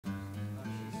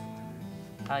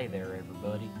Hey there,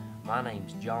 everybody. My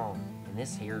name's John, and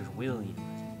this here's William.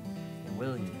 And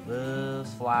William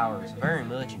loves flowers, very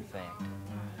much in fact.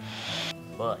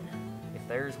 But if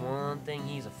there's one thing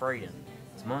he's afraid of,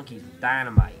 it's monkeys with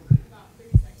dynamite.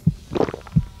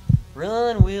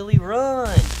 Run, Willie,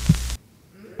 run!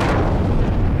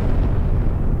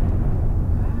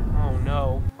 Oh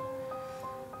no.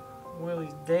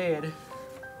 Willie's dead.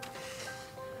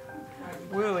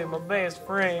 Willie, my best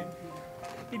friend.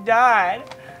 He died.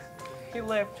 He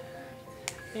left.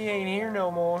 He ain't here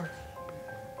no more.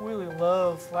 Willie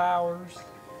loved flowers.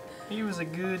 He was a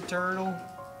good turtle.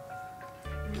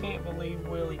 Can't believe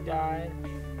Willie died.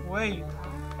 Wait,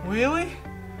 Willie?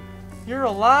 You're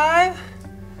alive?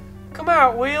 Come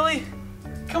out, Willie.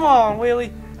 Come on,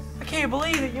 Willie. I can't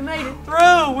believe it. You made it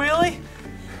through, Willie.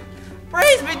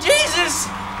 Praise be Jesus!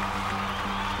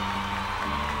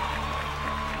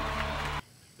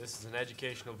 This is an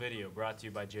educational video brought to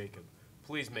you by Jacob.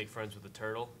 Please make friends with the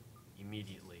turtle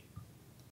immediately.